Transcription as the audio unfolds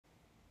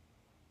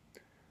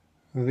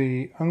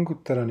The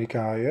Anguttara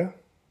Nikaya,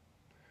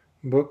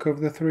 Book of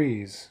the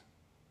Threes,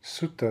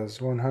 Suttas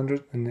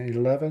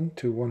 111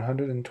 to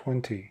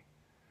 120.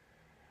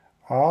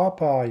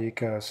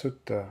 Āpāyika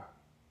Sutta,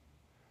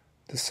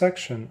 the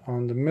section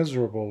on the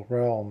miserable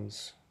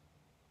realms.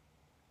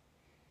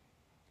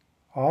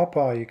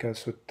 Āpāyika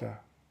Sutta.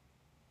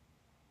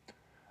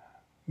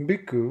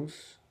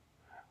 Bhikkhus,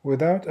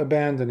 without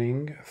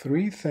abandoning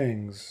three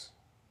things,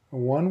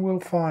 one will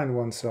find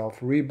oneself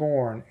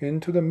reborn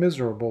into the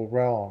miserable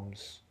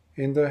realms,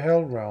 in the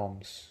hell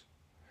realms.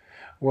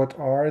 What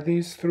are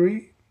these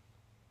three?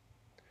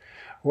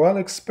 While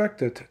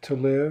expected to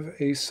live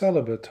a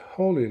celibate,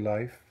 holy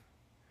life,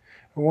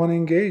 one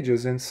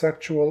engages in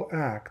sexual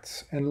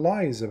acts and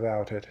lies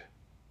about it.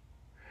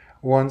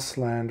 One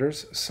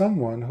slanders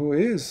someone who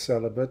is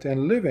celibate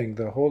and living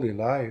the holy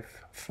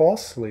life,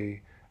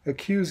 falsely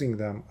accusing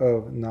them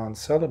of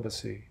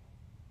non-celibacy.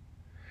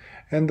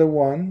 And the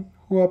one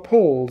who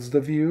upholds the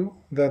view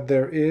that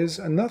there is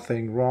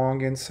nothing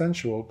wrong in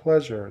sensual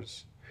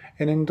pleasures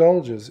and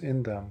indulges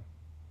in them.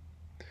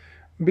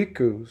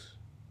 Bhikkhus,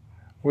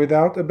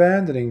 without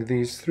abandoning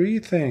these three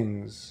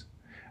things,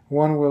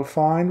 one will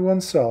find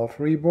oneself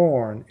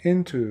reborn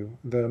into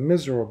the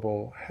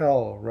miserable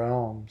hell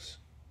realms.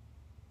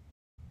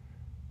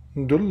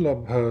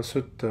 Dullabha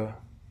Sutta,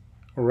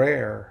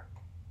 rare.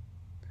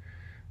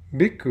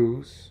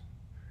 Bhikkhus,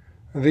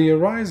 the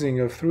arising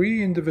of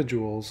three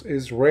individuals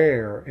is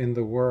rare in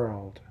the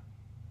world.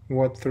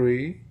 What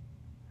three?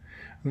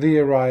 The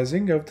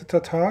arising of the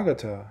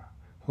Tathagata,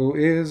 who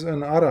is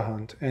an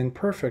arahant and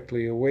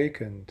perfectly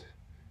awakened,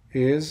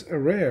 is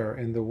rare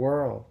in the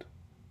world.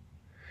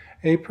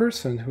 A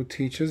person who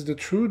teaches the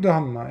true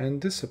Dhamma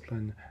and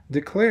discipline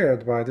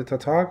declared by the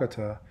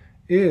Tathagata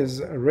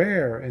is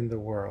rare in the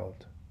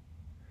world.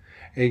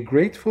 A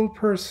grateful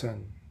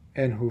person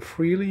and who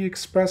freely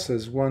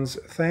expresses one's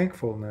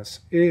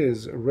thankfulness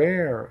is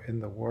rare in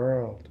the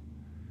world.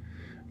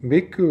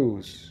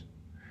 Bhikkhus,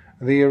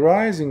 the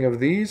arising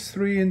of these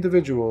three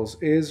individuals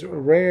is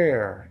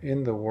rare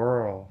in the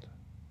world.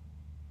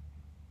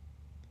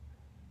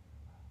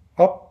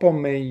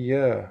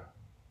 Appameyya,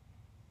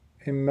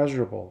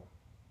 immeasurable.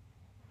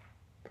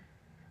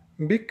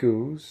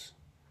 Bhikkhus,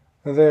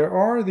 there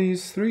are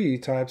these three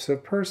types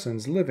of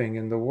persons living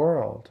in the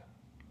world.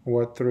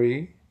 What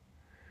three?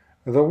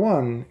 The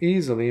one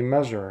easily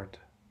measured,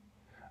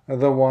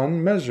 the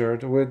one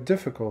measured with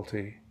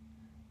difficulty,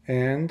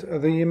 and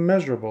the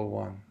immeasurable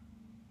one.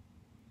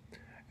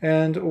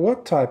 And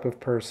what type of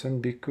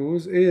person,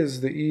 bhikkhus,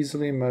 is the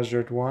easily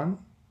measured one?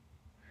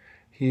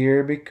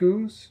 Here,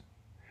 bhikkhus,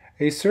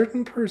 a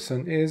certain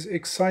person is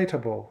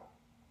excitable,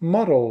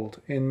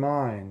 muddled in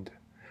mind,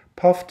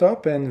 puffed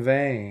up and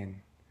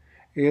vain,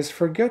 is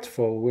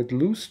forgetful with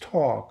loose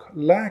talk,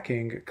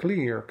 lacking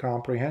clear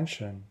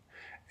comprehension,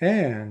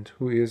 and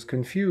who is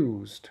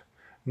confused,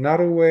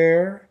 not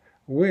aware,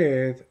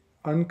 with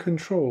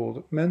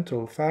uncontrolled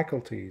mental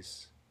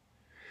faculties.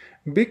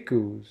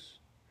 Bhikkhus,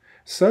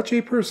 such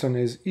a person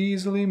is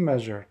easily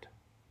measured.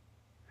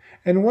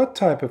 And what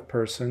type of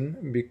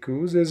person,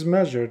 bhikkhus, is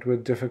measured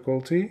with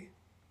difficulty?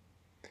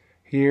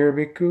 Here,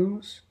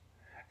 bhikkhus,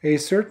 a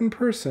certain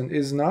person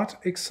is not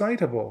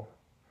excitable,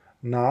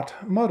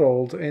 not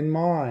muddled in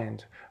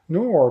mind,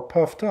 nor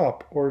puffed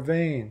up or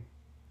vain,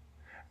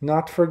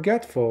 not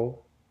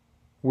forgetful,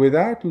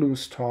 without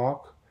loose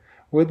talk,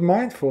 with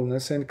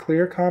mindfulness and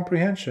clear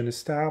comprehension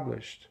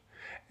established,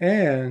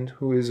 and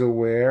who is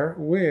aware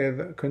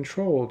with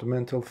controlled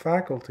mental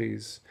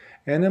faculties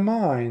and a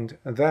mind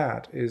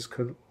that is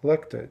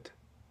collected.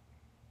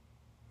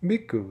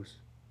 Bhikkhus,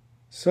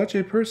 such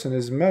a person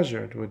is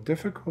measured with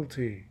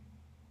difficulty.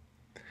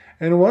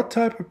 And what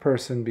type of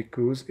person,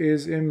 bhikkhus,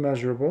 is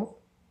immeasurable?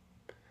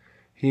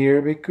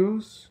 Here,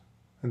 bhikkhus,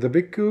 the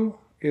bhikkhu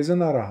is an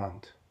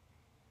arahant,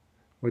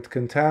 with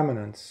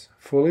contaminants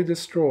fully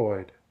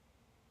destroyed.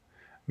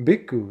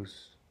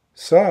 Bhikkhus,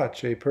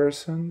 such a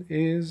person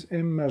is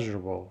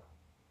immeasurable.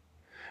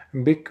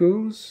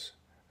 Bhikkhus,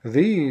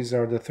 these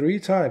are the three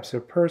types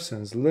of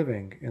persons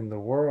living in the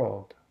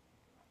world.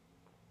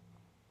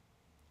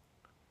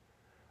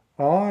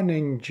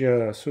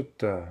 Āneñja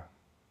Sutta,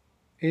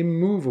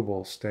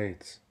 immovable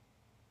states.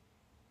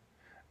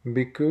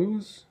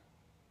 Bhikkhus,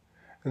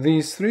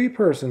 these three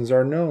persons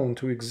are known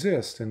to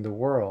exist in the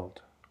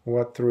world.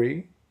 What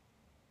three?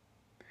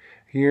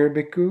 Here,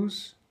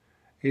 bhikkhus,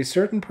 a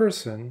certain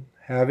person,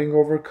 having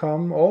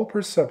overcome all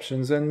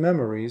perceptions and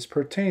memories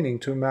pertaining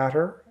to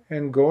matter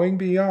and going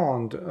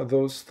beyond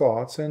those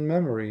thoughts and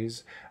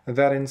memories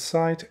that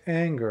incite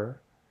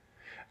anger,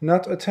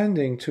 not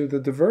attending to the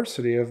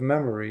diversity of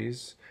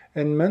memories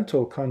and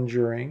mental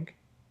conjuring,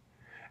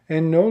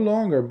 and no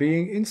longer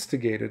being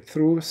instigated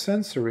through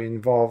sensory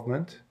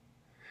involvement,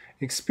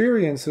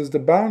 experiences the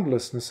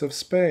boundlessness of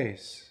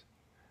space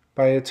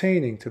by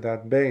attaining to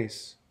that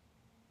base.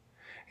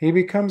 He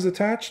becomes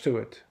attached to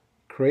it,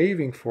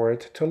 craving for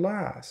it to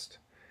last,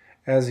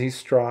 as he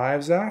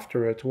strives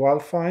after it while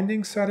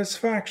finding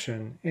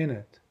satisfaction in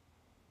it.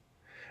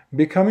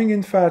 Becoming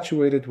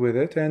infatuated with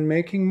it and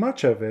making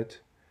much of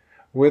it,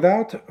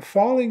 Without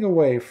falling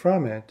away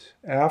from it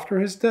after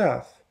his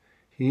death,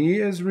 he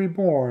is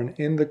reborn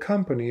in the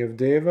company of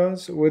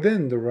devas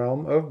within the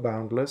realm of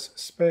boundless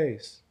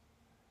space.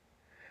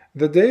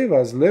 The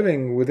devas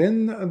living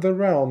within the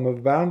realm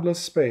of boundless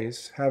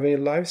space have a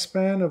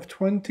lifespan of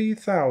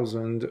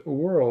 20,000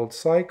 world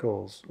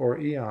cycles or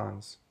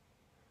eons.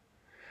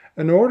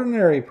 An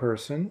ordinary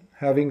person,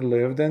 having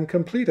lived and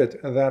completed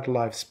that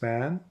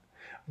lifespan,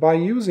 by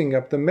using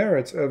up the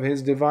merits of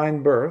his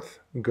divine birth,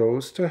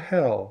 goes to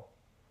hell,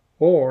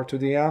 or to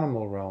the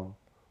animal realm,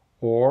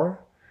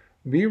 or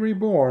be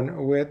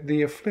reborn with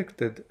the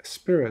afflicted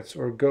spirits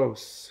or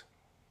ghosts.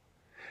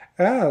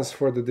 As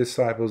for the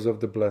disciples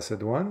of the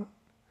Blessed One,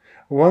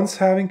 once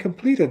having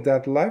completed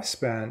that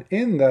lifespan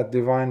in that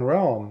divine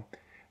realm,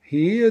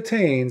 he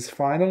attains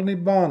final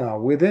nibbana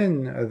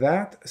within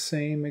that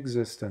same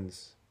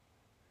existence.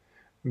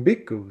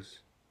 Bhikkhus,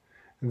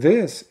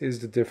 this is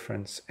the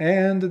difference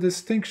and the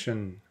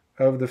distinction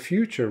of the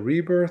future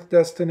rebirth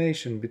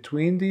destination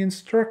between the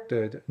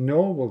instructed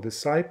noble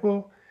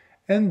disciple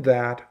and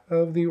that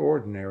of the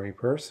ordinary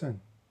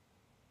person.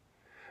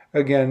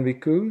 Again,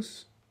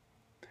 bhikkhus,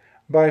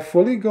 by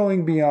fully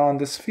going beyond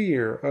the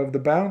sphere of the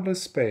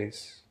boundless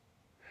space,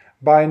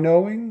 by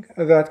knowing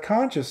that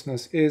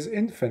consciousness is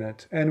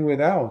infinite and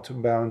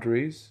without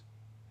boundaries,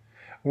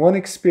 one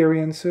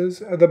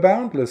experiences the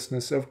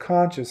boundlessness of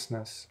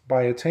consciousness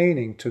by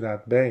attaining to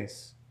that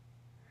base.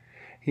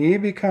 He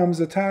becomes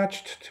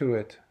attached to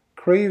it,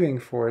 craving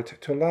for it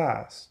to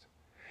last,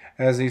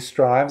 as he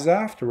strives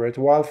after it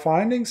while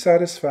finding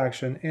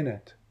satisfaction in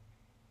it.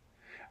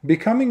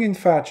 Becoming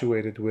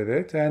infatuated with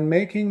it and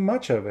making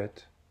much of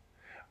it,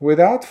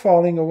 without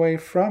falling away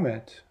from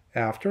it,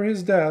 after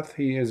his death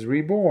he is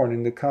reborn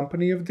in the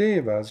company of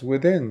devas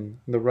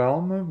within the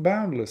realm of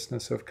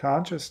boundlessness of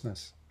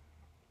consciousness.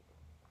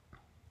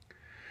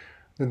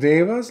 The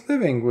devas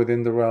living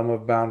within the realm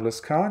of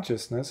boundless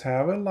consciousness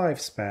have a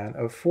lifespan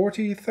of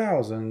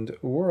 40,000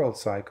 world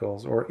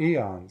cycles or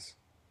eons.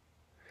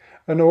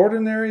 An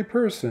ordinary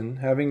person,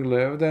 having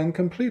lived and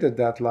completed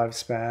that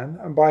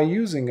lifespan, by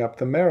using up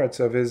the merits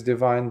of his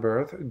divine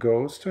birth,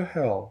 goes to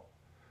hell,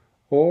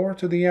 or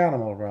to the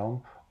animal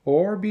realm,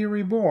 or be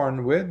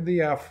reborn with the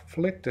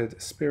afflicted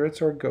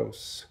spirits or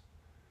ghosts.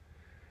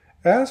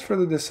 As for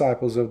the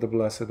disciples of the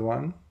Blessed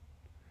One,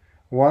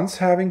 once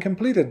having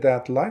completed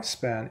that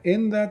lifespan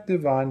in that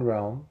divine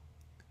realm,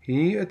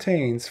 he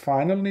attains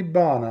final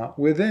nibbana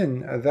within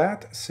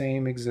that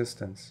same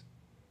existence.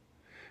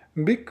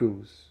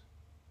 Bhikkhus,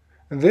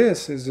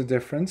 this is the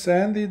difference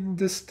and the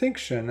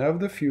distinction of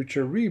the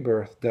future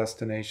rebirth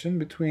destination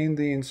between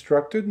the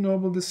instructed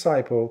noble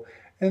disciple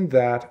and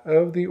that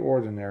of the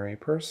ordinary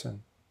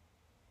person.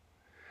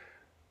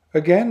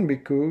 Again,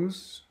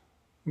 bhikkhus,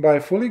 by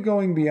fully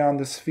going beyond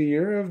the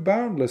sphere of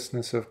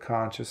boundlessness of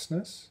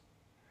consciousness,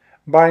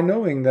 by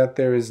knowing that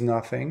there is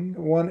nothing,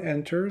 one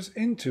enters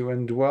into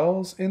and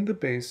dwells in the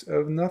base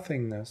of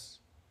nothingness.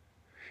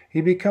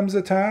 He becomes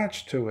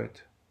attached to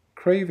it,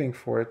 craving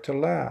for it to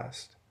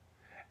last,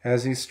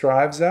 as he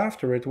strives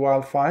after it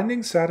while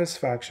finding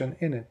satisfaction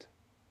in it.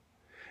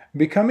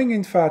 Becoming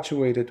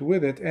infatuated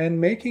with it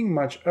and making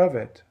much of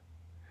it,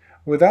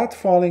 without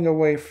falling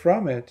away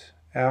from it,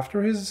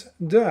 after his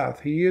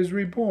death he is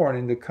reborn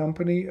in the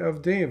company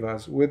of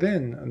devas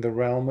within the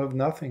realm of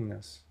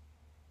nothingness.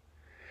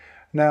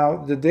 Now,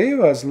 the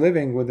devas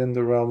living within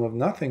the realm of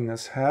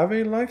nothingness have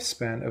a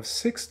lifespan of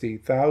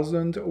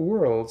 60,000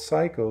 world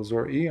cycles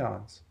or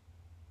eons.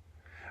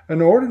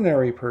 An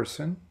ordinary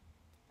person,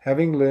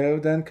 having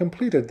lived and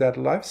completed that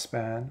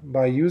lifespan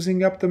by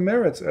using up the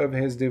merits of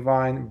his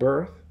divine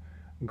birth,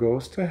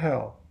 goes to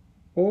hell,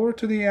 or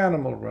to the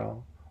animal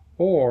realm,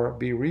 or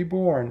be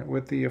reborn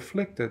with the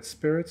afflicted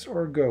spirits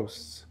or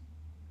ghosts.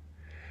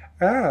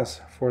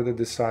 As for the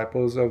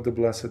disciples of the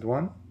Blessed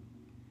One,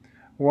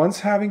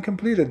 once having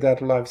completed that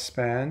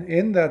lifespan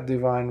in that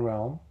divine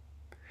realm,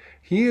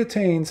 he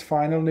attains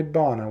final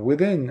nibbana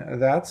within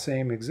that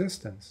same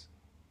existence.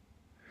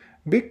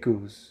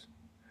 Bhikkhus,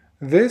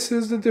 this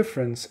is the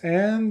difference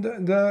and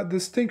the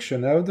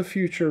distinction of the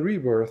future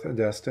rebirth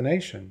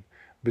destination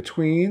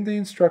between the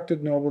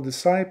instructed noble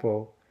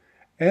disciple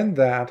and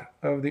that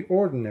of the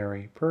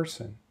ordinary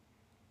person.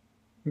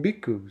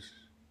 Bhikkhus,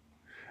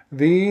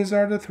 these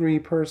are the three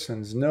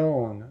persons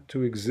known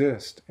to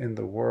exist in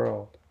the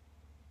world.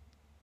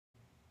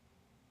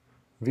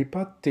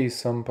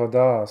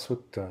 Vipattisampadā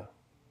Sutta.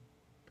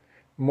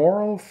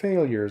 Moral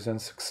failures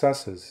and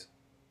successes.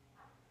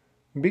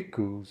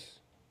 Bhikkhus,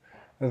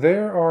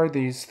 there are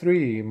these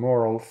three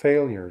moral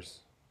failures.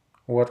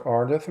 What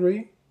are the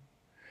three?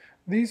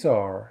 These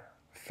are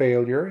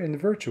failure in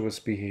virtuous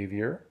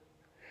behavior,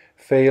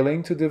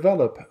 failing to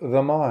develop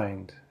the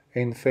mind,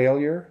 and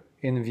failure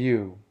in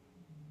view.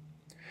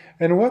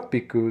 And what,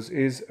 bhikkhus,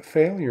 is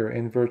failure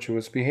in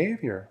virtuous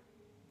behavior?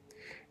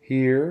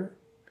 Here,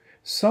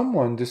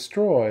 someone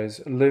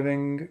destroys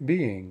living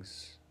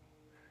beings,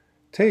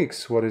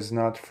 takes what is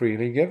not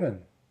freely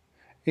given,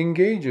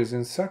 engages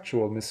in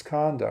sexual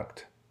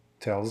misconduct,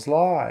 tells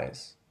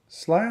lies,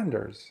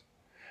 slanders,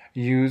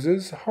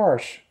 uses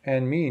harsh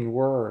and mean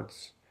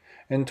words,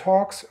 and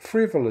talks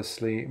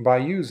frivolously by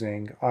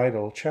using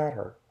idle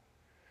chatter.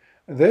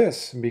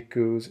 This,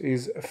 bhikkhus,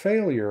 is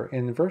failure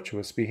in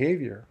virtuous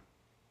behavior.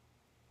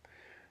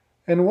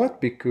 And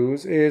what,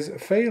 bhikkhus, is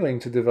failing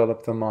to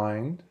develop the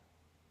mind?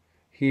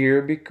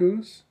 Here,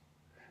 bhikkhus,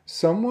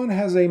 someone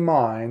has a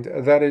mind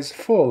that is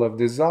full of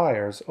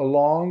desires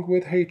along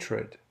with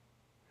hatred.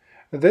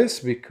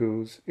 This,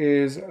 bhikkhus,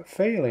 is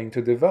failing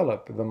to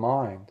develop the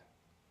mind.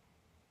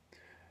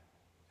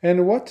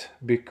 And what,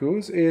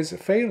 bhikkhus, is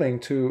failing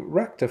to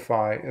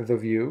rectify the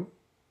view?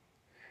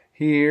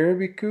 Here,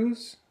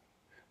 bhikkhus,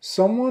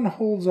 someone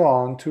holds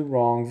on to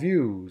wrong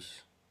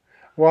views,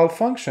 while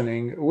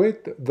functioning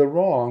with the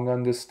wrong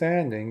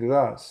understanding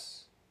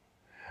thus: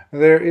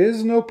 there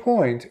is no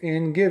point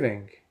in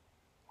giving,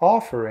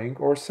 offering,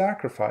 or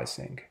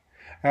sacrificing,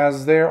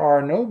 as there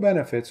are no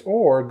benefits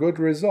or good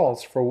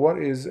results for what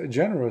is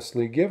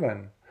generously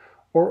given,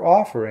 or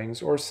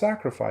offerings or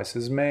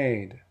sacrifices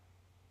made.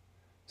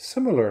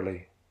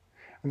 Similarly,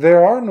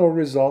 there are no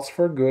results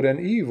for good and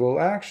evil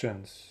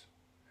actions.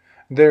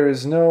 There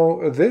is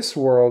no this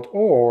world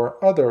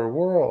or other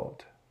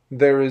world.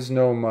 There is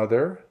no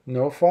mother,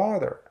 no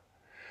father.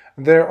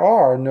 There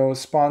are no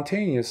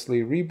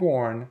spontaneously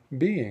reborn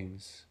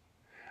beings.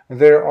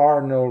 There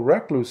are no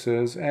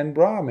recluses and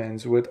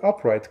Brahmins with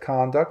upright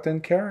conduct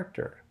and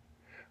character,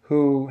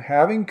 who,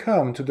 having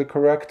come to the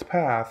correct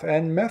path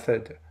and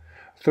method,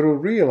 through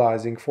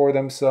realizing for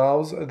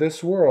themselves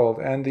this world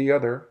and the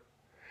other,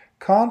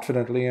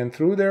 confidently and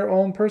through their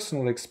own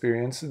personal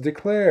experience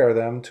declare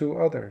them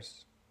to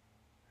others.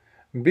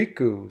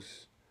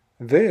 Bhikkhus,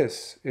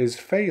 this is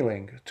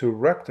failing to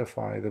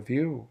rectify the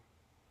view.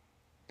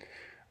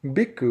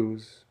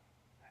 Bhikkhus,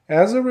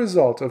 as a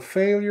result of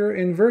failure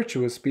in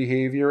virtuous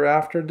behavior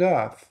after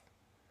death,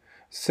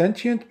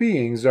 sentient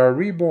beings are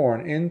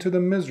reborn into the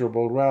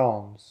miserable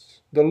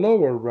realms, the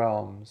lower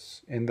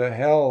realms, in the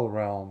hell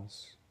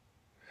realms.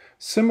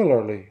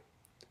 Similarly,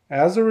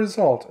 as a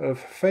result of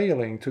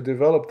failing to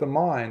develop the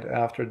mind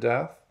after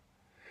death,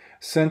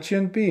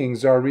 sentient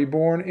beings are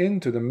reborn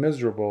into the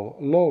miserable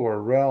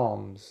lower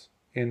realms,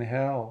 in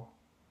hell.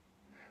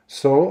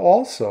 So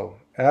also,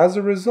 as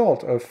a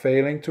result of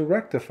failing to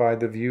rectify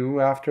the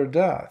view after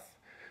death,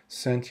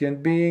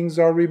 sentient beings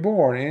are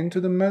reborn into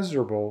the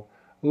miserable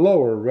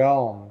lower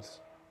realms,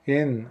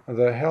 in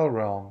the hell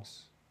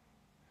realms.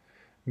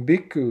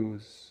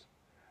 Bhikkhus,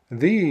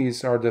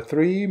 these are the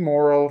three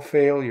moral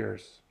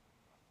failures.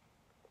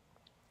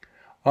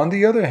 On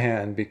the other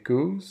hand,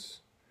 bhikkhus,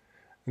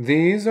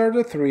 these are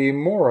the three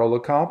moral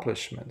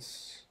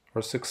accomplishments,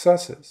 or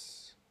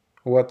successes.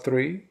 What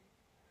three?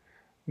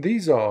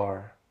 These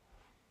are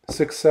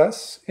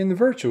success in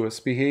virtuous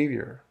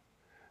behavior,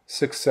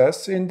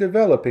 success in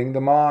developing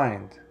the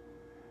mind,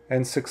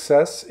 and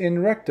success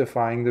in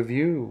rectifying the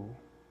view.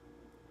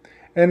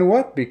 And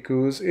what,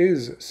 bhikkhus,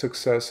 is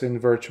success in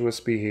virtuous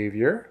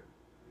behavior?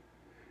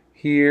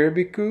 Here,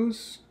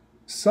 bhikkhus,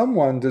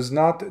 someone does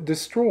not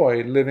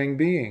destroy living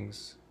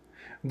beings,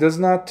 does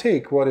not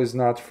take what is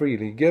not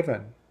freely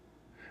given,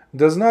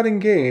 does not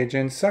engage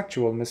in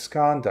sexual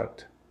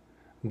misconduct,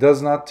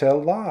 does not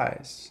tell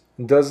lies,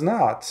 does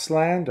not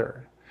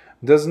slander,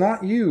 does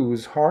not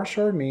use harsh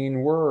or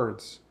mean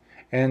words,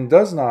 and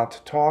does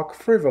not talk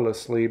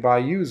frivolously by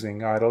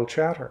using idle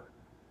chatter.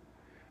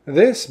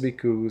 This,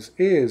 bhikkhus,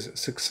 is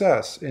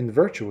success in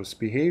virtuous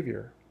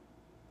behavior.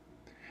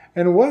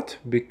 And what,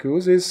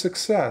 bhikkhus, is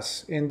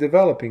success in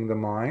developing the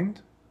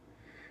mind?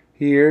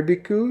 Here,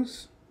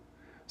 bhikkhus,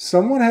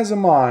 someone has a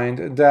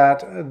mind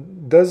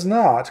that does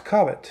not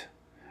covet,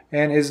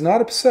 and is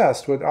not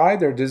obsessed with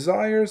either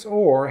desires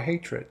or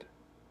hatred.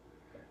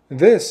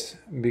 This,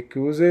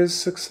 bhikkhus, is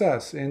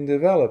success in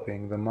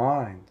developing the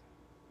mind.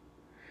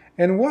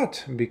 And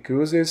what,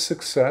 bhikkhus, is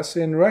success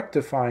in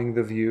rectifying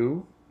the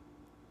view?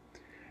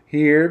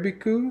 Here,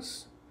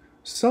 bhikkhus,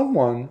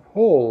 someone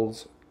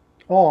holds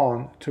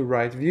on to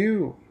right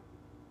view,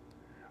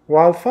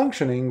 while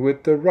functioning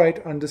with the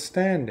right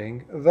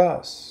understanding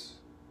thus: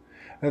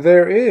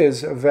 there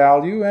is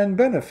value and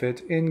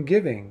benefit in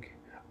giving,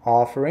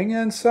 offering,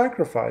 and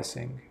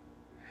sacrificing,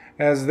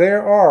 as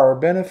there are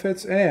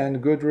benefits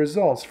and good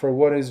results for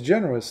what is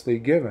generously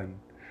given,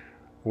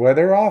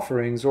 whether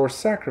offerings or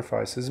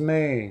sacrifices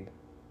made.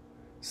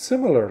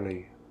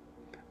 Similarly,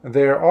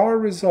 there are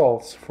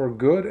results for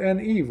good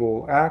and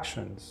evil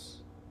actions.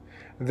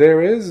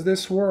 There is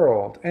this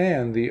world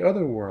and the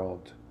other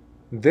world.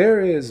 There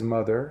is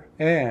mother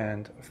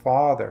and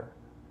father.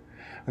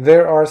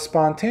 There are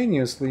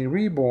spontaneously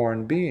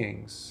reborn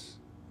beings.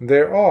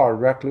 There are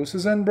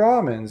recluses and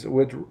Brahmins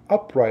with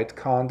upright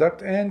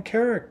conduct and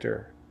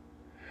character,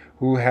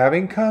 who,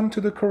 having come to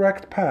the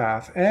correct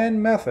path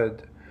and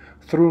method,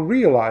 through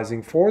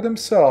realizing for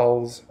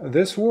themselves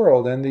this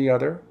world and the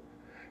other,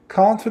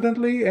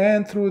 confidently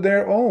and through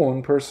their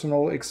own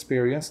personal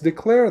experience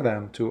declare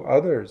them to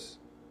others.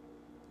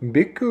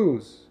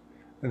 Bhikkhus,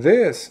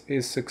 this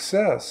is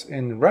success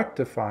in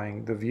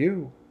rectifying the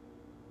view.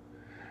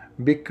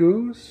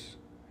 Bhikkhus,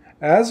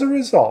 as a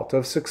result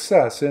of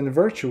success in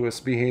virtuous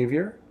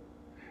behavior,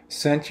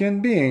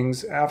 Sentient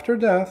beings after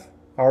death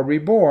are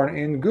reborn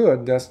in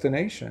good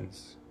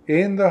destinations,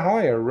 in the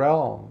higher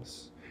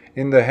realms,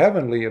 in the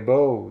heavenly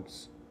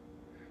abodes.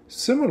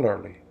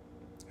 Similarly,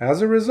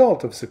 as a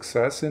result of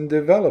success in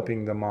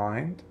developing the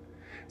mind,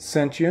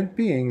 sentient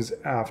beings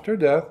after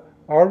death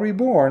are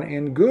reborn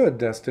in good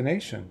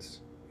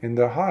destinations, in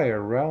the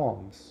higher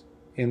realms,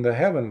 in the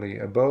heavenly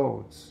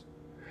abodes.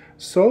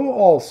 So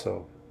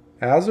also,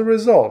 as a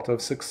result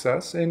of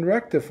success in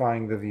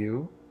rectifying the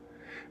view,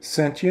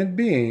 sentient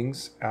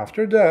beings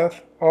after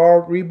death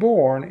are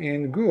reborn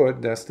in good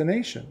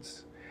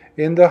destinations,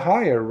 in the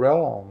higher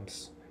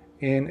realms,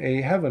 in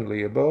a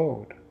heavenly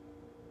abode.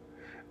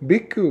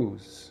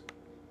 Bhikkhus,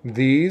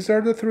 these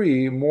are the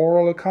three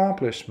moral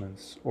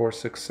accomplishments or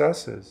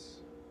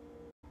successes.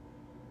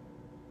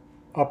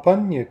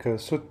 Apaññaka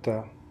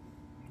Sutta,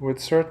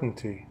 with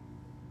certainty.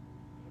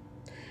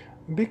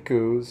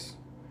 Bhikkhus,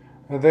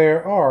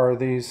 there are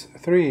these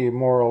three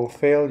moral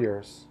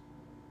failures.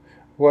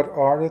 What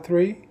are the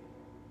three?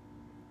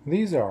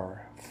 These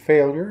are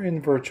failure in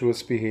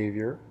virtuous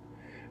behavior,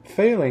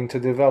 failing to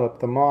develop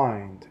the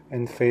mind,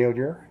 and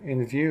failure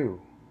in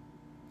view.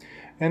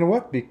 And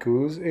what,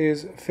 bhikkhus,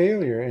 is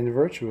failure in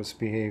virtuous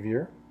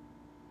behavior?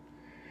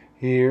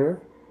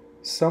 Here,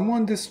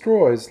 someone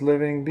destroys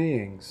living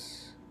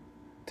beings,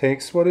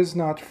 takes what is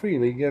not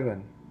freely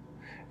given,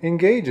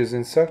 engages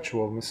in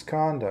sexual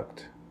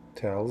misconduct,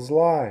 tells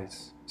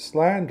lies,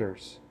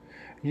 slanders,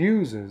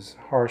 uses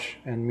harsh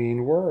and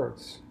mean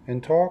words,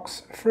 and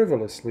talks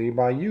frivolously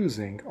by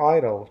using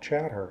idle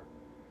chatter.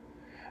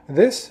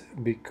 This,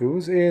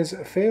 bhikkhus, is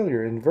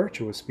failure in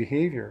virtuous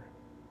behavior.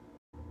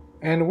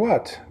 And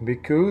what,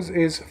 bhikkhus,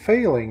 is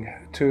failing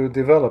to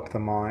develop the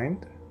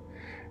mind?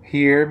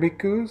 Here,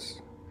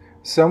 bhikkhus,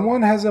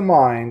 someone has a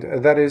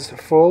mind that is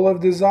full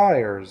of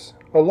desires,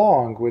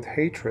 along with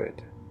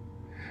hatred.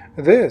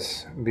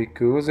 This,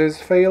 bhikkhus, is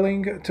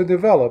failing to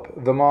develop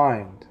the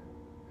mind.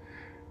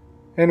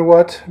 And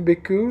what,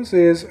 bhikkhus,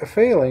 is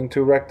failing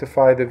to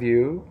rectify the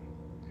view?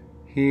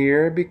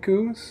 Here,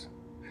 bhikkhus,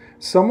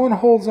 someone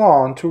holds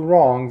on to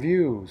wrong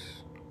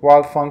views,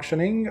 while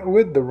functioning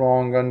with the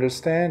wrong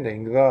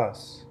understanding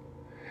thus.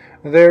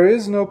 There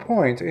is no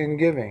point in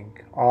giving,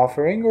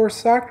 offering, or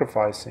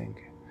sacrificing,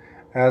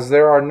 as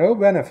there are no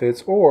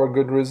benefits or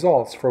good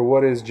results for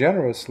what is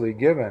generously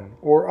given,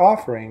 or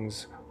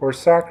offerings or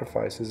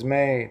sacrifices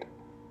made.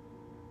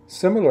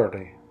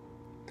 Similarly,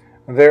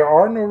 there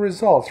are no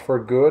results for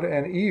good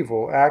and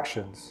evil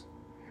actions.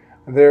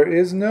 There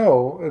is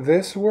no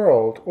this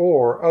world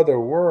or other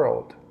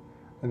world.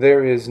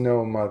 There is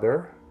no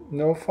mother,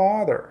 no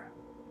father.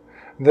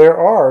 There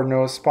are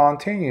no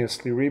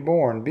spontaneously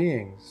reborn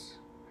beings.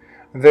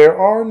 There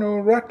are no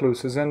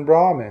recluses and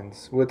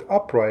Brahmins with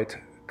upright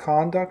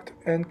conduct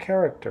and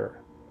character,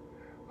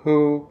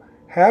 who,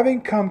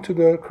 having come to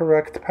the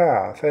correct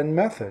path and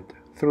method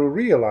through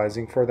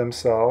realizing for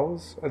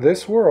themselves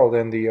this world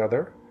and the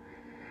other,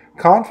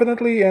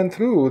 confidently and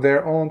through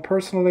their own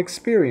personal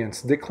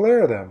experience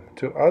declare them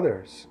to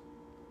others.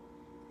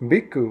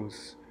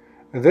 Bhikkhus,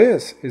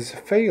 this is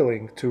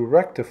failing to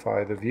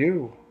rectify the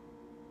view.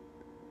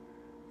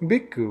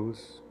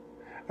 Bhikkhus,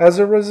 as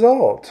a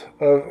result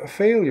of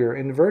failure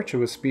in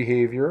virtuous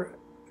behavior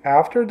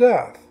after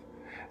death,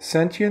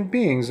 sentient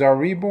beings are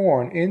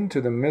reborn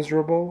into the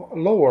miserable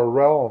lower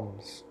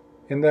realms,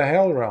 in the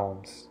hell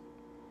realms.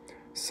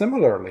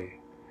 Similarly,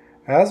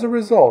 as a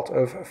result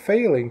of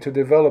failing to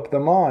develop the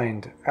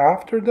mind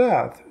after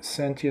death,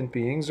 sentient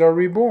beings are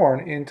reborn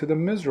into the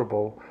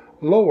miserable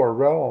lower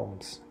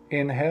realms,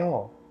 in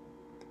hell.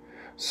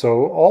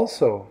 So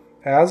also,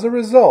 as a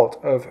result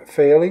of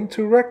failing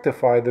to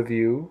rectify the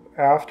view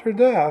after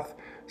death,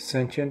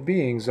 sentient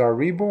beings are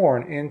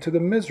reborn into the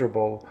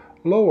miserable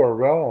lower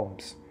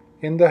realms,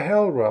 in the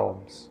hell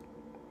realms.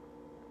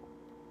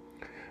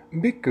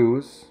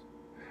 Bhikkhus,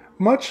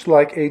 much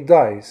like a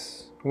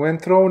dice, when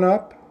thrown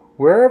up,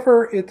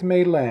 wherever it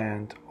may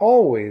land,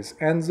 always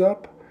ends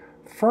up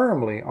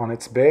firmly on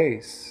its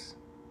base.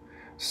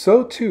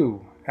 So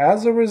too,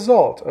 as a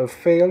result of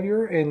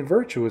failure in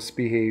virtuous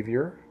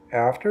behavior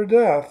after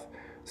death,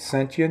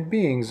 sentient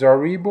beings are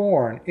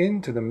reborn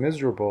into the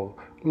miserable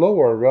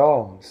lower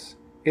realms,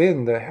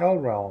 in the hell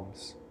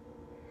realms.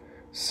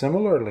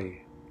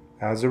 Similarly,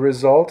 as a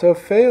result of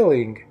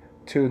failing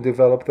to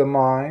develop the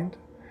mind,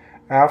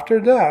 after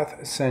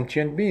death,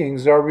 sentient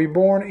beings are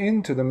reborn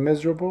into the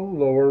miserable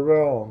lower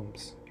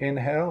realms, in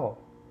hell.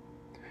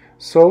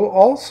 So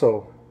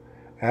also,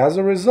 as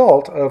a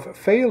result of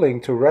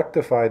failing to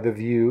rectify the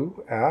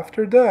view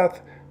after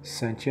death,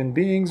 sentient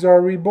beings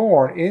are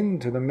reborn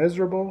into the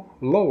miserable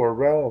lower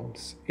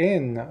realms,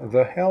 in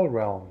the hell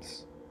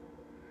realms.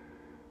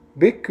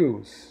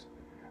 Bhikkhus,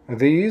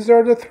 these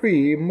are the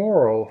three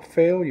moral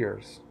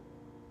failures.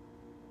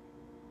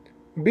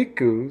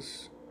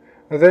 Bhikkhus,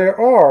 there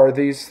are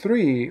these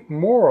three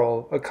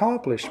moral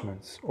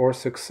accomplishments or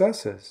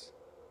successes.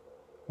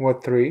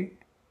 What three?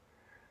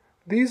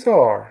 These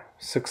are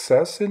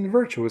success in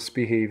virtuous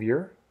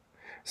behavior,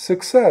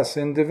 success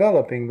in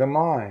developing the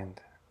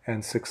mind,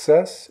 and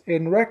success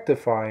in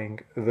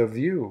rectifying the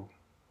view.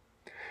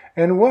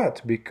 And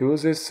what,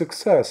 bhikkhus, is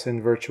success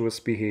in virtuous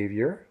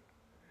behavior?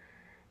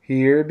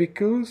 Here,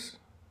 bhikkhus,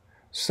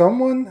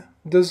 someone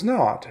does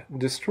not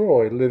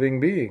destroy living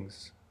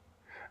beings,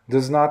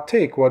 does not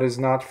take what is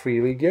not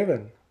freely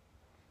given,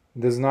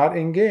 does not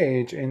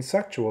engage in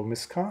sexual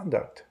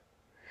misconduct,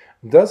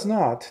 does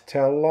not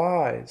tell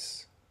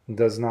lies,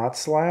 does not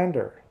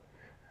slander,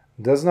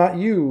 does not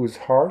use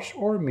harsh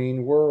or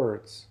mean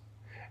words,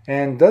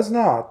 and does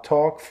not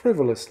talk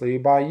frivolously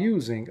by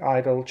using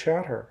idle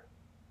chatter.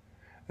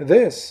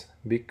 This,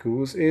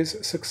 bhikkhus, is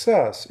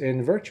success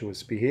in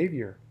virtuous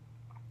behavior.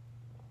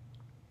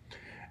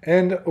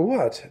 And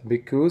what,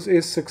 bhikkhus,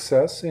 is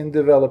success in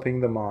developing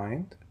the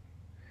mind?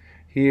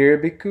 Here,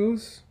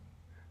 bhikkhus,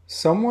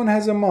 someone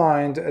has a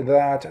mind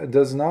that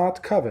does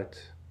not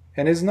covet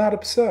and is not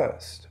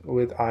obsessed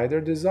with either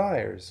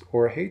desires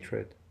or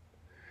hatred.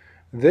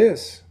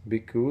 This,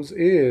 bhikkhus,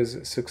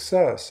 is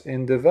success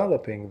in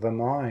developing the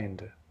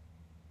mind.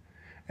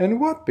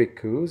 And what,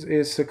 bhikkhus,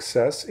 is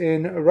success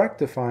in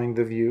rectifying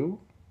the view?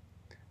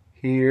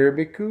 Here,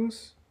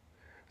 bhikkhus,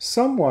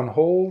 someone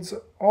holds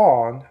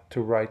on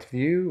to right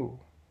view,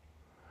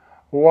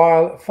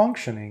 while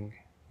functioning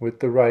with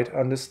the right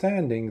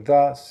understanding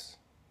thus.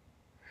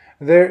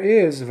 There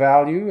is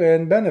value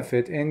and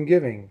benefit in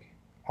giving,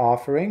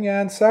 offering,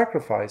 and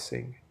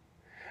sacrificing,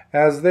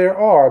 as there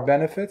are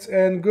benefits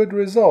and good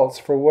results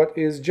for what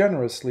is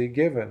generously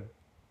given,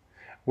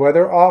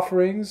 whether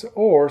offerings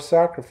or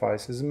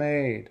sacrifices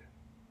made.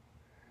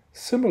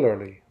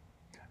 Similarly,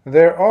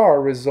 there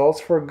are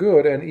results for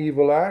good and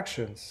evil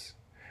actions.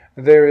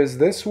 There is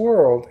this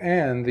world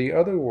and the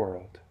other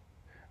world.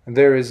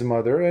 There is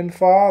mother and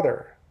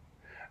father.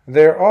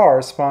 There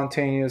are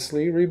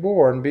spontaneously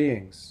reborn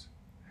beings.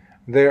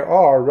 There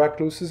are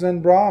recluses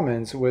and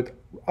Brahmins with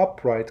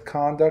upright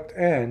conduct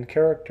and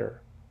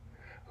character,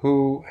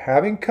 who,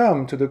 having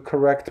come to the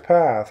correct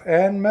path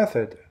and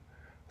method,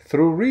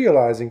 through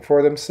realizing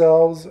for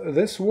themselves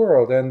this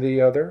world and the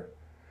other,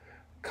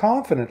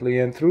 confidently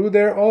and through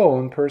their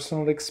own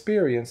personal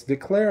experience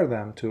declare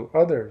them to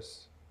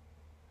others.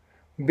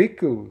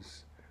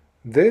 Bhikkhus,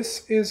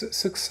 this is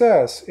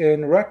success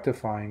in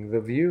rectifying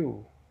the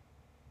view.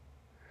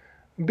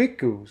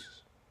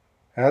 Bhikkhus,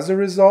 as a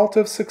result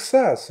of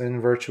success in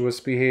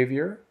virtuous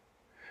behavior,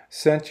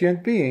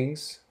 sentient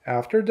beings,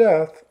 after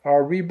death,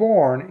 are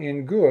reborn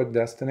in good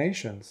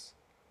destinations,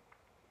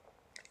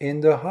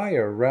 in the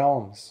higher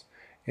realms,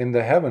 in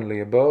the heavenly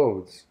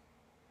abodes.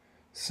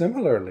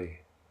 Similarly,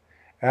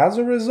 as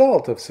a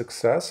result of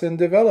success in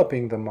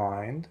developing the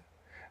mind,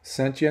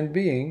 sentient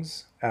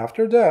beings,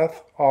 after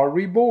death, are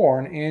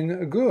reborn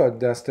in good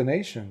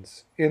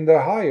destinations, in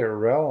the higher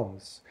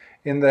realms,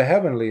 in the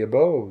heavenly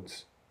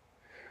abodes.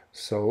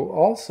 So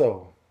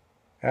also,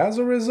 as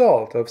a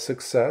result of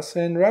success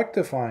in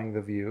rectifying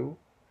the view,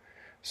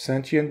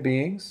 sentient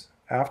beings,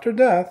 after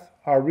death,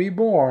 are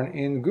reborn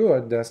in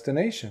good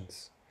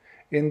destinations,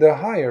 in the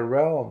higher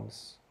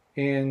realms,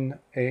 in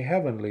a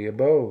heavenly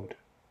abode.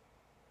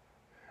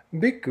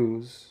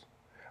 Bhikkhus,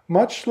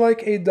 much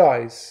like a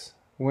dice,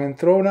 when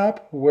thrown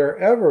up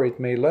wherever it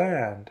may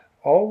land,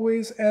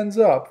 always ends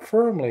up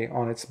firmly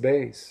on its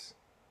base.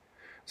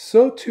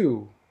 So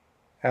too,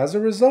 as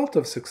a result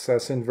of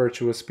success in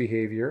virtuous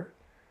behavior,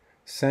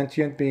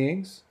 sentient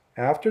beings,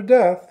 after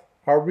death,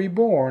 are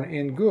reborn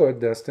in good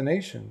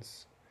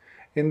destinations,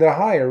 in the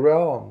higher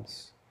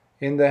realms,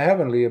 in the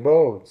heavenly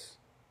abodes.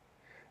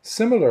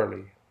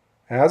 Similarly,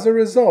 as a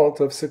result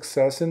of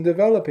success in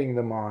developing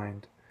the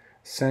mind,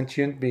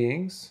 sentient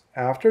beings,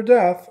 after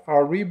death,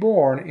 are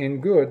reborn in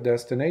good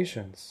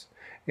destinations,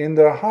 in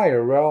the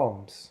higher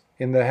realms,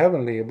 in the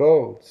heavenly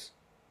abodes.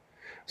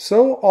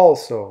 So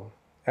also,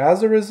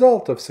 as a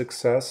result of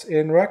success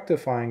in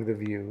rectifying the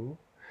view,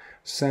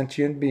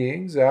 sentient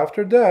beings,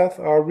 after death,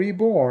 are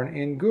reborn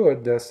in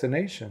good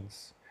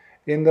destinations,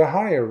 in the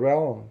higher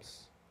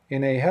realms,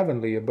 in a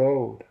heavenly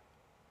abode.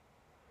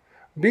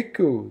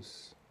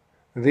 Bhikkhus,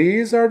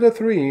 these are the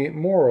three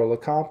moral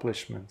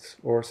accomplishments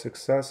or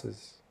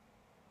successes.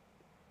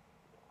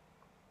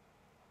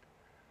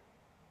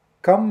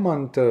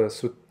 Kammanta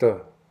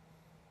Sutta.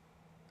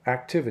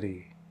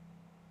 Activity.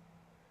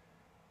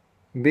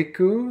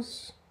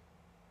 Bhikkhus,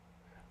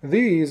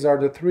 these are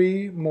the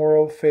three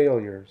moral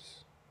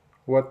failures.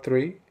 What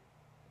three?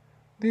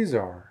 These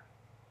are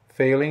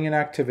failing in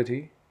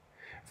activity,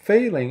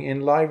 failing in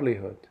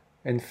livelihood,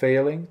 and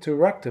failing to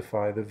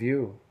rectify the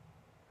view.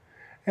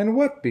 And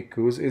what,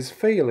 bhikkhus, is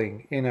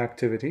failing in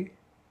activity?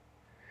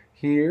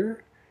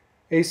 Here,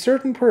 a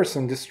certain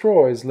person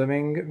destroys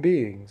living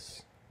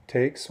beings,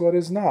 takes what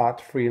is not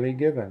freely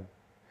given,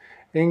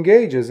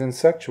 engages in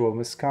sexual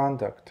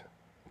misconduct,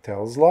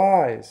 tells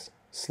lies,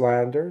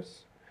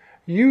 slanders,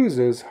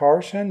 uses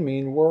harsh and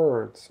mean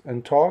words,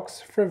 and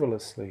talks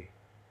frivolously.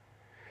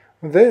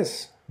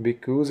 This,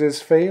 bhikkhus,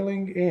 is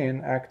failing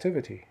in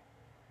activity.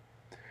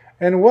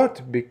 And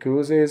what,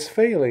 bhikkhus, is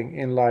failing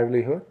in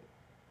livelihood?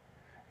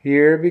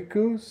 Here,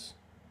 bhikkhus,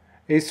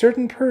 a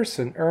certain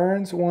person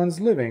earns one's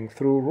living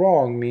through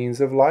wrong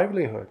means of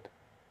livelihood.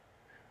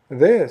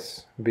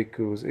 This,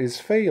 bhikkhus, is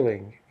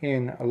failing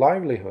in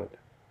livelihood.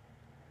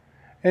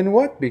 And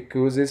what,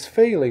 bhikkhus, is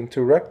failing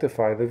to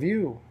rectify the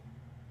view?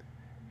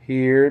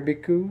 Here,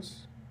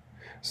 bhikkhus,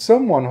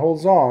 someone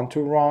holds on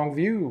to wrong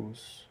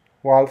views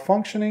while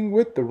functioning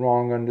with the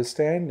wrong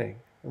understanding.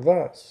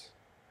 Thus,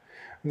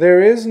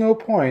 there is no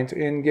point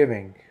in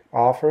giving,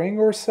 offering,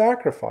 or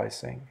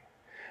sacrificing,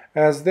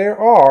 as there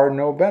are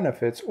no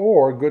benefits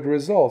or good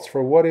results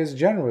for what is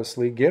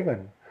generously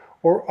given,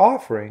 or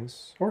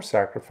offerings or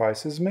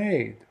sacrifices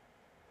made.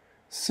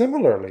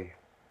 Similarly,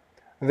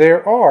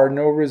 there are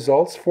no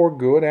results for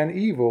good and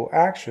evil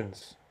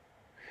actions.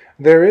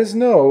 There is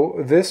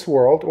no this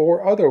world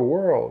or other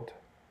world.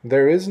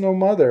 There is no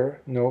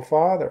mother, no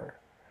father.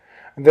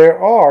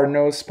 There are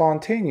no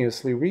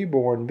spontaneously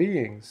reborn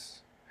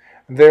beings.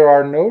 There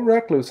are no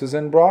recluses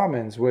and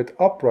Brahmins with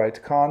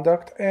upright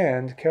conduct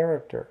and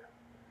character,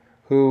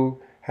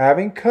 who,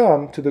 having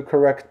come to the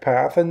correct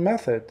path and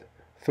method,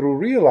 through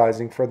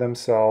realizing for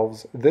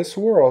themselves this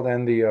world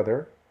and the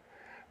other,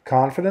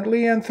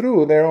 confidently and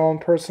through their own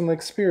personal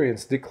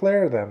experience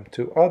declare them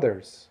to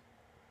others.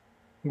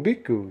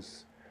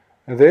 Bhikkhus,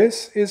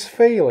 this is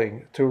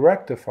failing to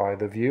rectify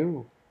the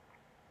view.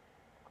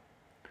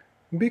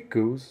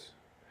 Bhikkhus,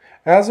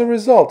 as a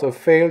result of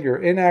failure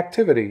in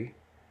activity,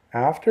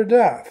 after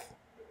death,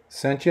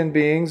 sentient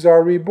beings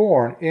are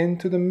reborn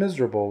into the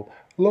miserable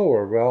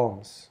lower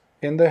realms,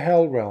 in the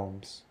hell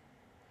realms.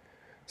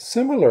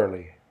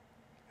 Similarly,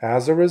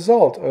 as a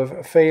result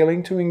of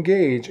failing to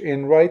engage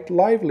in right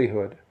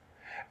livelihood,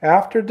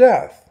 after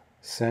death,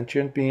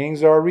 sentient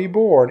beings are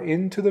reborn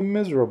into the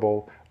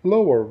miserable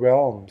lower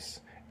realms,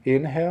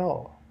 in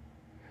hell.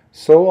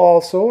 So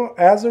also,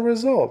 as a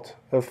result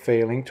of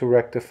failing to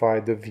rectify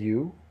the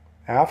view,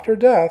 after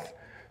death,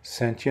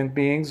 sentient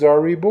beings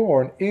are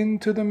reborn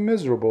into the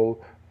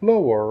miserable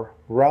lower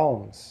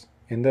realms,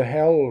 in the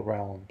hell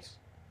realms.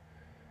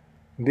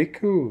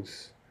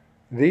 Bhikkhus,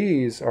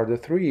 these are the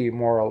three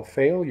moral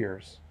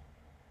failures.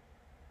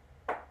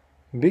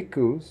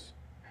 Bhikkhus,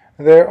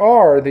 there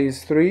are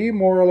these three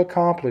moral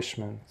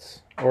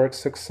accomplishments, or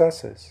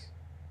successes.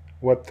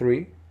 What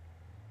three?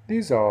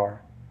 These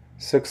are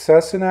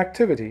success in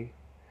activity,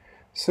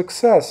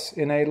 success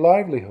in a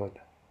livelihood,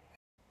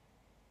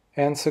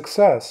 and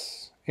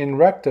success in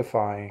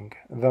rectifying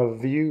the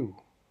view.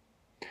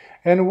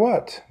 And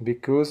what,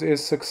 bhikkhus,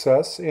 is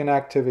success in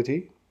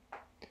activity?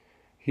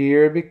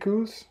 Here,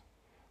 bhikkhus,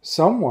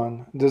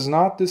 someone does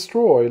not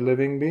destroy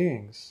living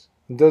beings,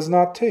 does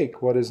not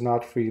take what is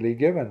not freely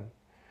given,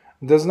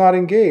 does not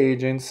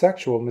engage in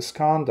sexual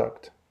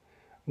misconduct,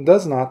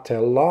 does not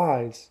tell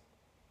lies,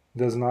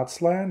 does not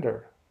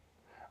slander,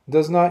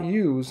 does not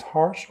use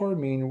harsh or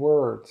mean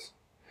words,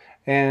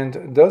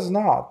 and does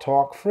not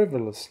talk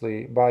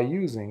frivolously by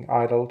using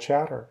idle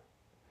chatter.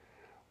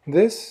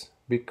 This,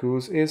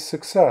 bhikkhus, is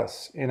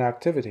success in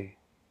activity.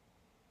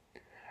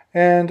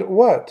 And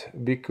what,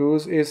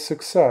 bhikkhus, is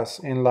success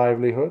in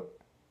livelihood?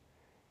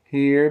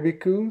 Here,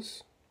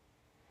 bhikkhus,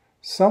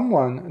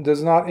 someone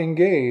does not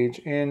engage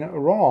in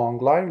wrong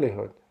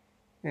livelihood.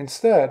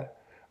 Instead,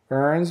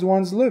 earns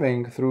one's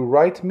living through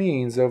right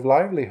means of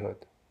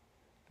livelihood.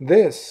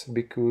 This,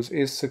 bhikkhus,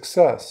 is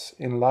success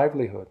in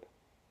livelihood.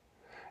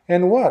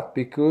 And what,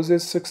 bhikkhus,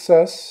 is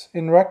success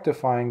in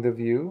rectifying the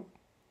view?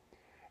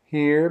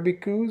 Here,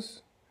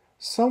 bhikkhus,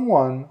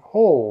 someone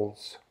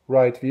holds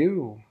right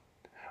view,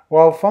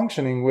 while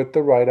functioning with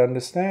the right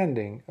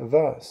understanding.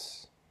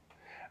 Thus,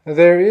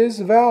 there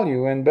is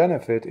value and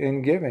benefit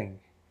in giving,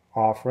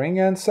 offering,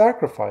 and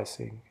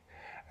sacrificing,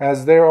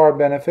 as there are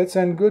benefits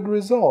and good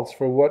results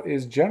for what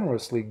is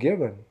generously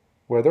given,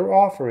 whether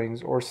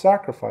offerings or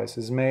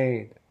sacrifices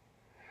made.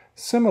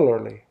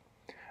 Similarly,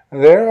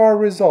 there are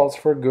results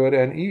for good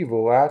and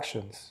evil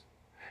actions.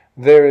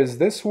 There is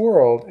this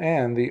world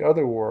and the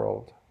other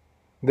world.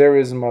 There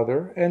is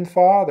mother and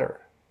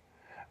father.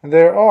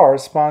 There are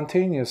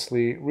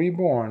spontaneously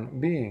reborn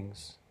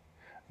beings.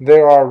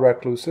 There are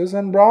recluses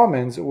and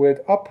Brahmins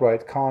with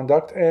upright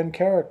conduct and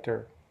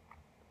character,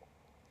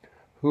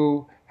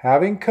 who,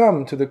 having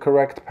come to the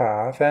correct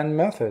path and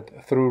method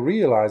through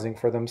realizing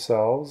for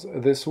themselves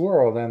this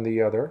world and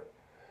the other,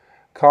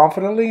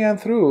 confidently and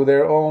through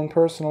their own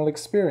personal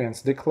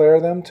experience declare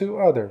them to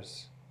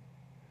others.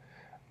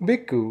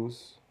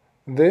 Bhikkhus,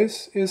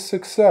 this is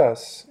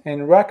success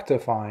in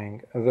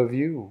rectifying the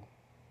view.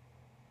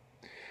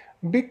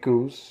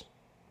 Bhikkhus,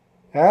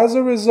 as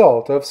a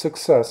result of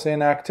success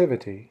in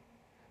activity,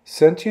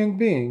 sentient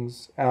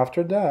beings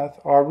after death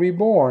are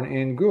reborn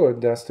in good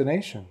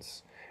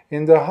destinations,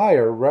 in the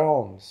higher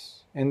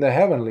realms, in the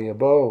heavenly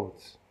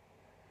abodes.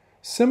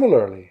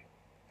 Similarly,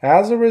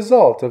 as a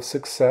result of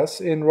success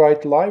in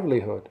right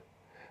livelihood,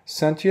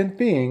 sentient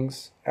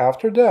beings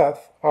after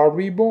death are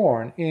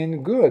reborn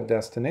in good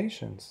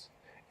destinations,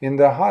 in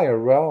the higher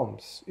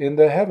realms, in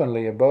the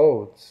heavenly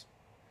abodes.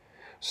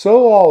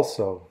 So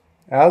also,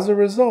 as a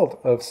result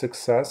of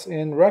success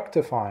in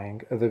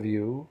rectifying the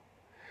view,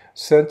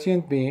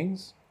 sentient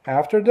beings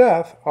after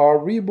death are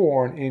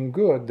reborn in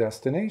good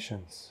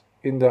destinations,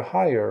 in the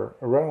higher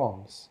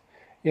realms,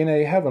 in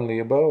a heavenly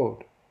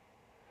abode.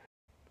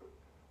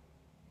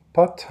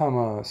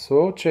 Pathama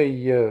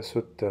Soceyya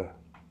Sutta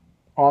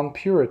on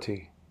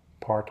Purity,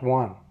 Part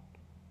 1.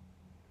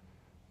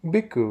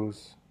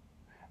 Bhikkhus,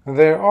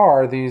 there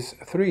are these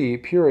three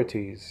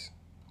purities.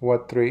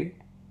 What three?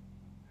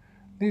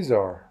 These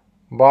are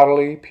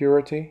bodily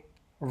purity,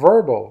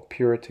 verbal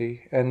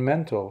purity, and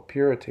mental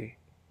purity.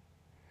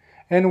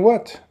 And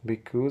what,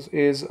 bhikkhus,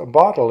 is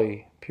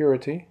bodily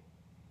purity?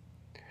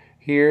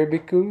 Here,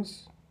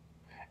 bhikkhus,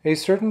 a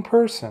certain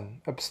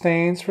person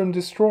abstains from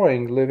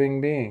destroying living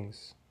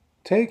beings,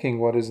 taking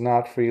what is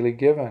not freely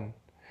given,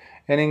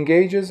 and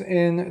engages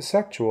in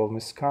sexual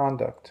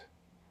misconduct.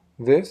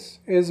 This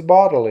is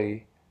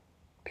bodily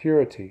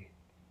purity.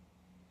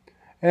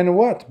 And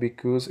what,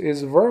 bhikkhus,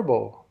 is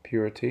verbal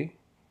purity?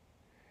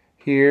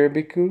 Here,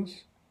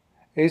 bhikkhus,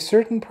 a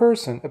certain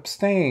person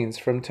abstains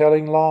from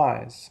telling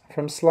lies,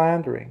 from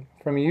slandering,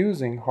 from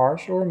using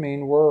harsh or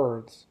mean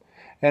words,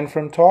 and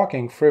from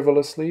talking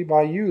frivolously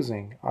by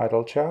using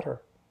idle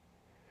chatter.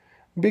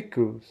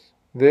 Bhikkhus,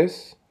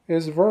 this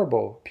is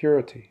verbal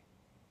purity.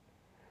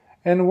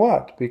 And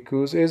what,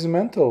 bhikkhus, is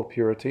mental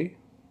purity?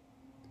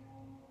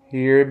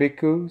 Here,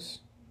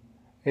 bhikkhus,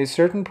 a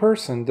certain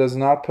person does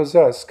not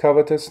possess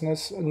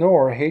covetousness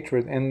nor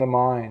hatred in the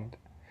mind,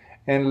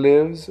 and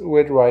lives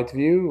with right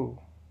view.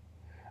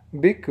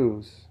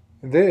 Bhikkhus,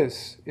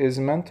 this is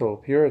mental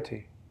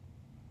purity.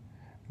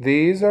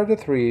 These are the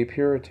three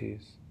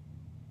purities.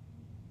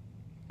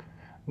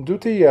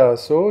 Dutiya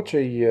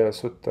Soceyya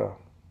Sutta,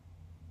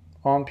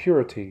 on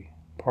Purity,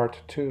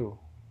 Part 2.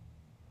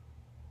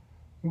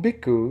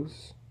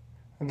 Bhikkhus,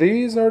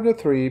 these are the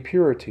three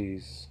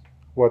purities.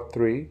 What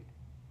three?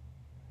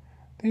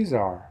 These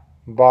are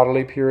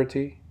bodily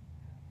purity,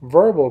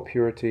 verbal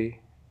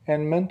purity,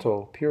 and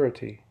mental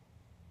purity.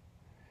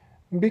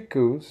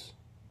 Bhikkhus,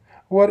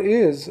 what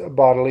is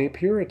bodily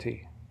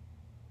purity?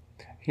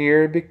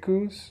 Here,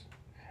 bhikkhus,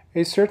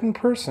 a certain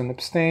person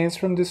abstains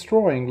from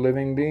destroying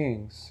living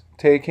beings,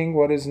 taking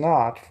what is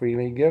not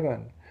freely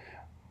given,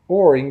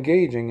 or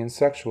engaging in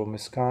sexual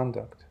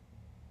misconduct.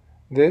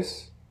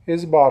 This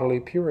is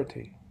bodily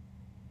purity.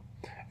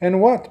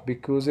 And what,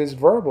 bhikkhus, is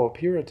verbal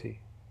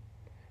purity?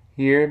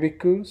 Here,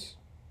 bhikkhus,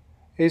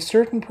 a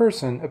certain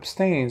person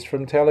abstains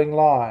from telling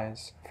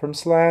lies, from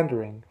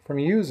slandering, from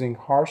using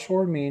harsh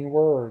or mean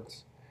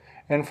words,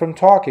 and from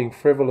talking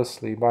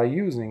frivolously by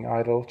using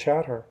idle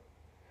chatter.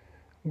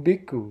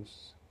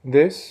 Bhikkhus,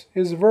 this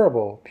is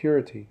verbal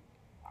purity.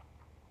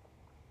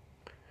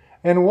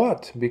 And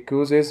what,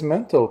 bhikkhus, is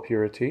mental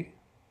purity?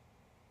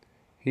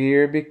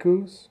 Here,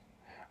 bhikkhus,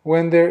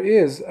 when there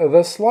is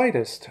the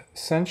slightest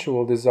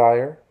sensual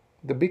desire,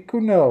 the bhikkhu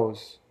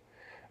knows,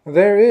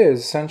 there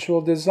is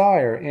sensual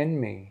desire in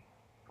me.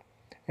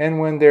 And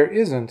when there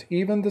isn't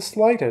even the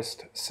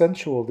slightest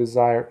sensual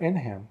desire in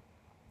him,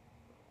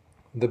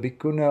 the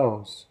bhikkhu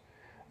knows,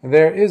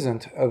 there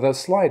isn't the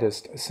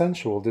slightest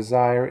sensual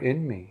desire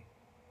in me.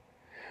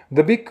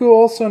 The bhikkhu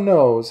also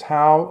knows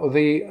how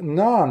the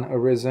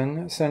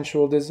non-arisen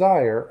sensual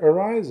desire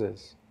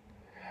arises,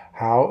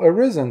 how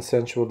arisen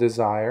sensual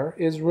desire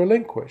is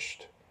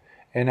relinquished,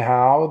 and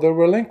how the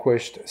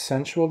relinquished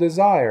sensual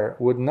desire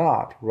would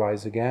not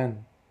rise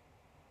again.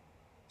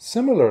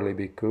 Similarly,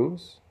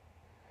 bhikkhus,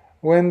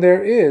 when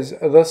there is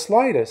the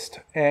slightest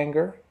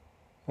anger,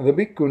 the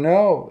bhikkhu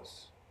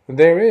knows,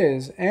 there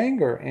is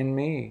anger in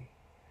me.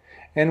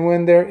 And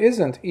when there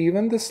isn't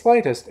even the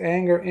slightest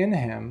anger in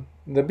him,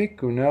 the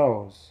bhikkhu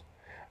knows,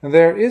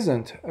 there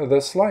isn't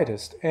the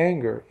slightest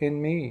anger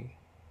in me.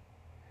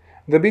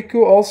 The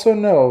bhikkhu also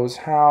knows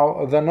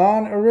how the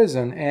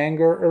non-arisen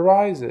anger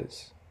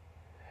arises,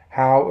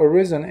 how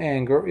arisen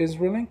anger is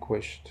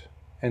relinquished,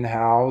 and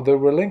how the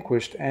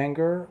relinquished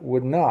anger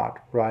would not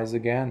rise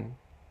again.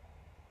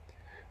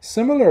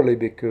 Similarly,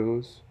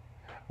 bhikkhus,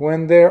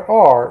 when there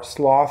are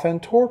sloth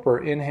and torpor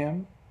in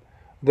him,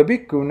 the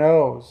bhikkhu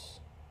knows,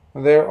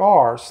 there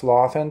are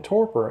sloth and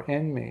torpor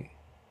in me.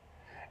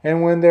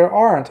 And when there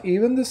aren't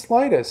even the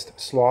slightest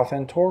sloth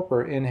and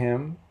torpor in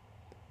him,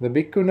 the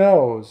bhikkhu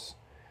knows,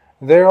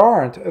 there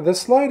aren't the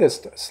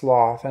slightest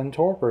sloth and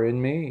torpor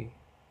in me.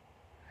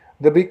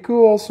 The bhikkhu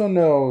also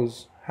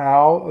knows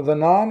how the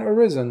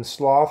non-arisen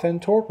sloth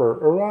and torpor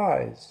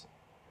arise,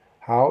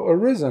 how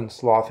arisen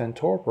sloth and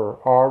torpor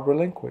are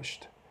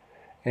relinquished,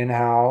 and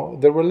how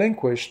the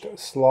relinquished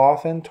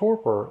sloth and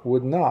torpor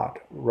would not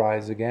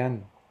rise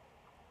again.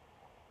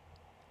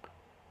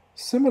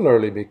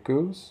 Similarly,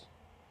 bhikkhus,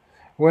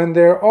 when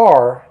there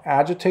are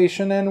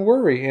agitation and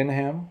worry in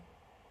him,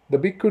 the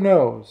bhikkhu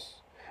knows,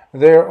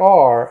 there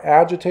are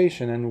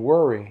agitation and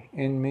worry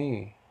in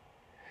me.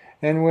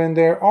 And when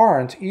there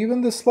aren't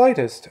even the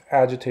slightest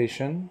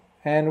agitation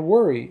and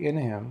worry in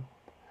him,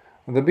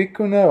 the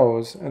bhikkhu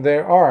knows,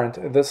 there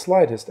aren't the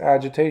slightest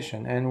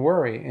agitation and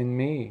worry in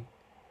me.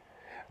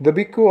 The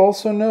bhikkhu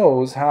also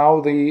knows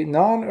how the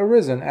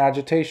non-arisen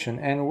agitation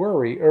and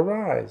worry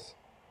arise,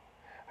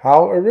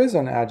 how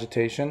arisen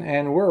agitation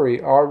and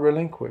worry are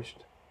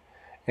relinquished,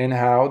 and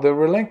how the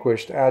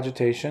relinquished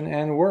agitation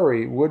and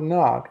worry would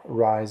not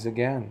rise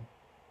again.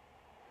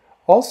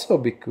 Also,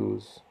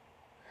 bhikkhus,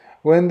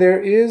 when there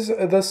is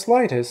the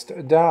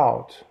slightest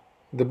doubt,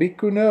 the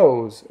bhikkhu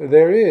knows,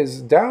 there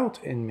is doubt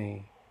in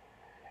me.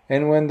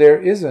 and when there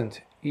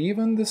isn't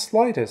even the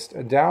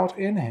slightest doubt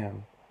in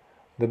him,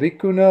 the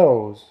bhikkhu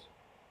knows,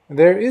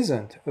 there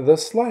isn't the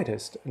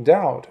slightest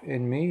doubt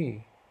in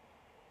me.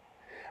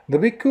 The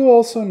bhikkhu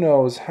also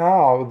knows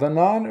how the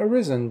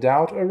non-arisen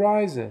doubt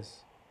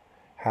arises,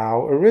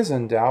 how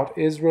arisen doubt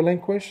is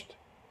relinquished,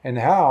 and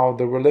how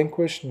the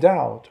relinquished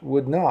doubt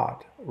would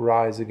not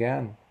rise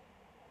again.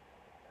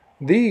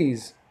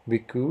 These,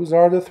 bhikkhus,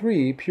 are the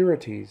three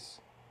purities.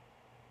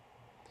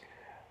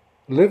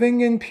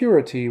 Living in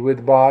purity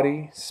with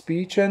body,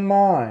 speech, and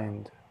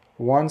mind,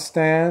 one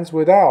stands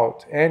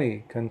without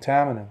any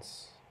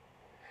contaminants.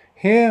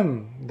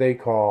 Him they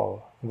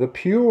call the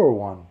Pure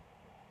One,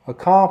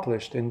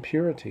 accomplished in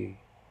purity,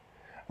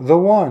 the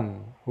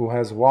one who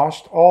has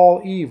washed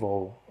all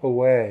evil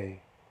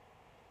away.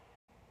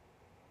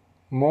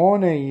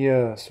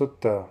 Moneyya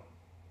Sutta,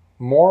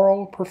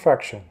 Moral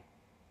Perfection.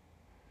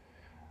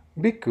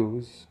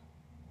 Bhikkhus,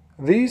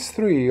 these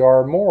three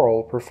are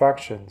moral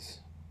perfections.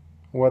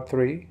 What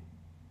three?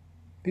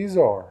 These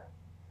are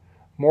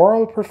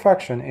moral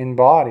perfection in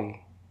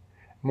body,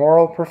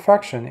 moral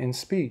perfection in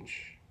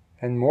speech,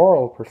 and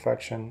moral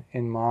perfection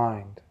in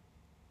mind.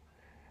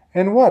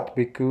 And what,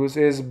 bhikkhus,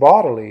 is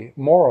bodily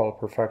moral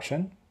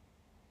perfection?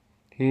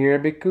 Here,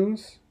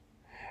 bhikkhus,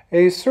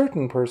 a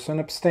certain person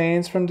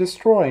abstains from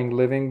destroying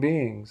living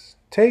beings,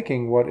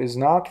 taking what is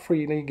not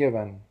freely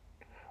given,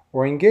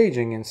 or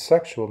engaging in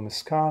sexual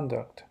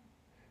misconduct.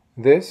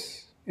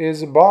 This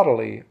is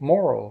bodily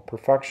moral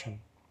perfection.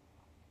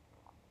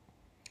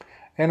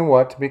 And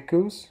what,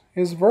 bhikkhus,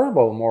 is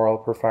verbal moral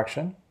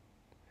perfection?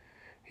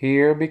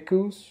 Here,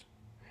 bhikkhus,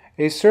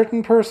 a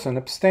certain person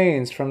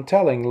abstains from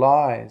telling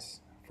lies,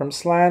 from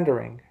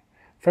slandering,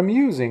 from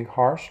using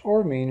harsh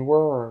or mean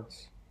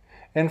words,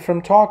 and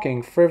from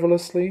talking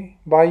frivolously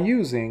by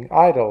using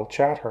idle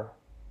chatter.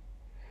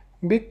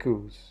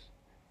 Bhikkhus,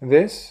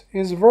 this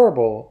is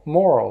verbal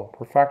moral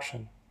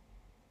perfection.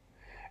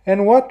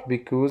 And what,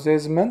 bhikkhus,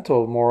 is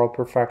mental moral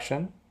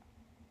perfection?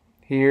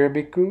 Here,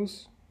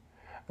 bhikkhus,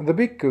 the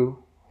bhikkhu,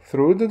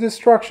 through the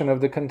destruction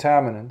of the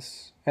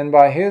contaminants, and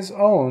by his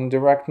own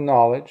direct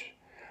knowledge,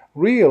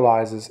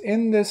 realizes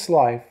in this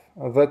life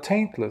the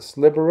taintless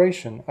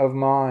liberation of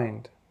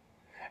mind,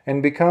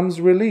 and becomes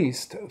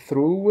released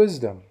through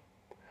wisdom,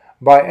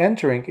 by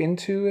entering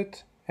into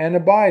it and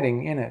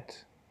abiding in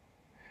it.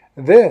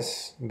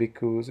 This,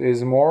 bhikkhus,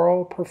 is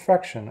moral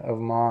perfection of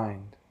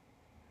mind.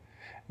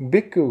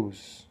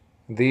 Bhikkhus,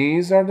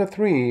 these are the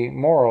three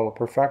moral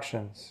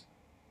perfections.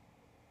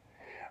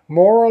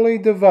 Morally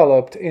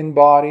developed in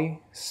body,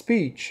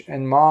 speech,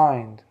 and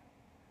mind,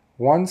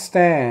 one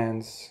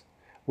stands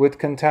with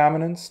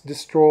contaminants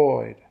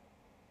destroyed.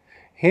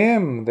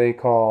 Him they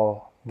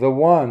call the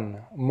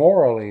one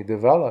morally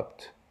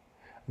developed,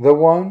 the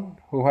one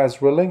who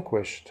has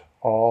relinquished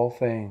all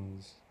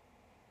things.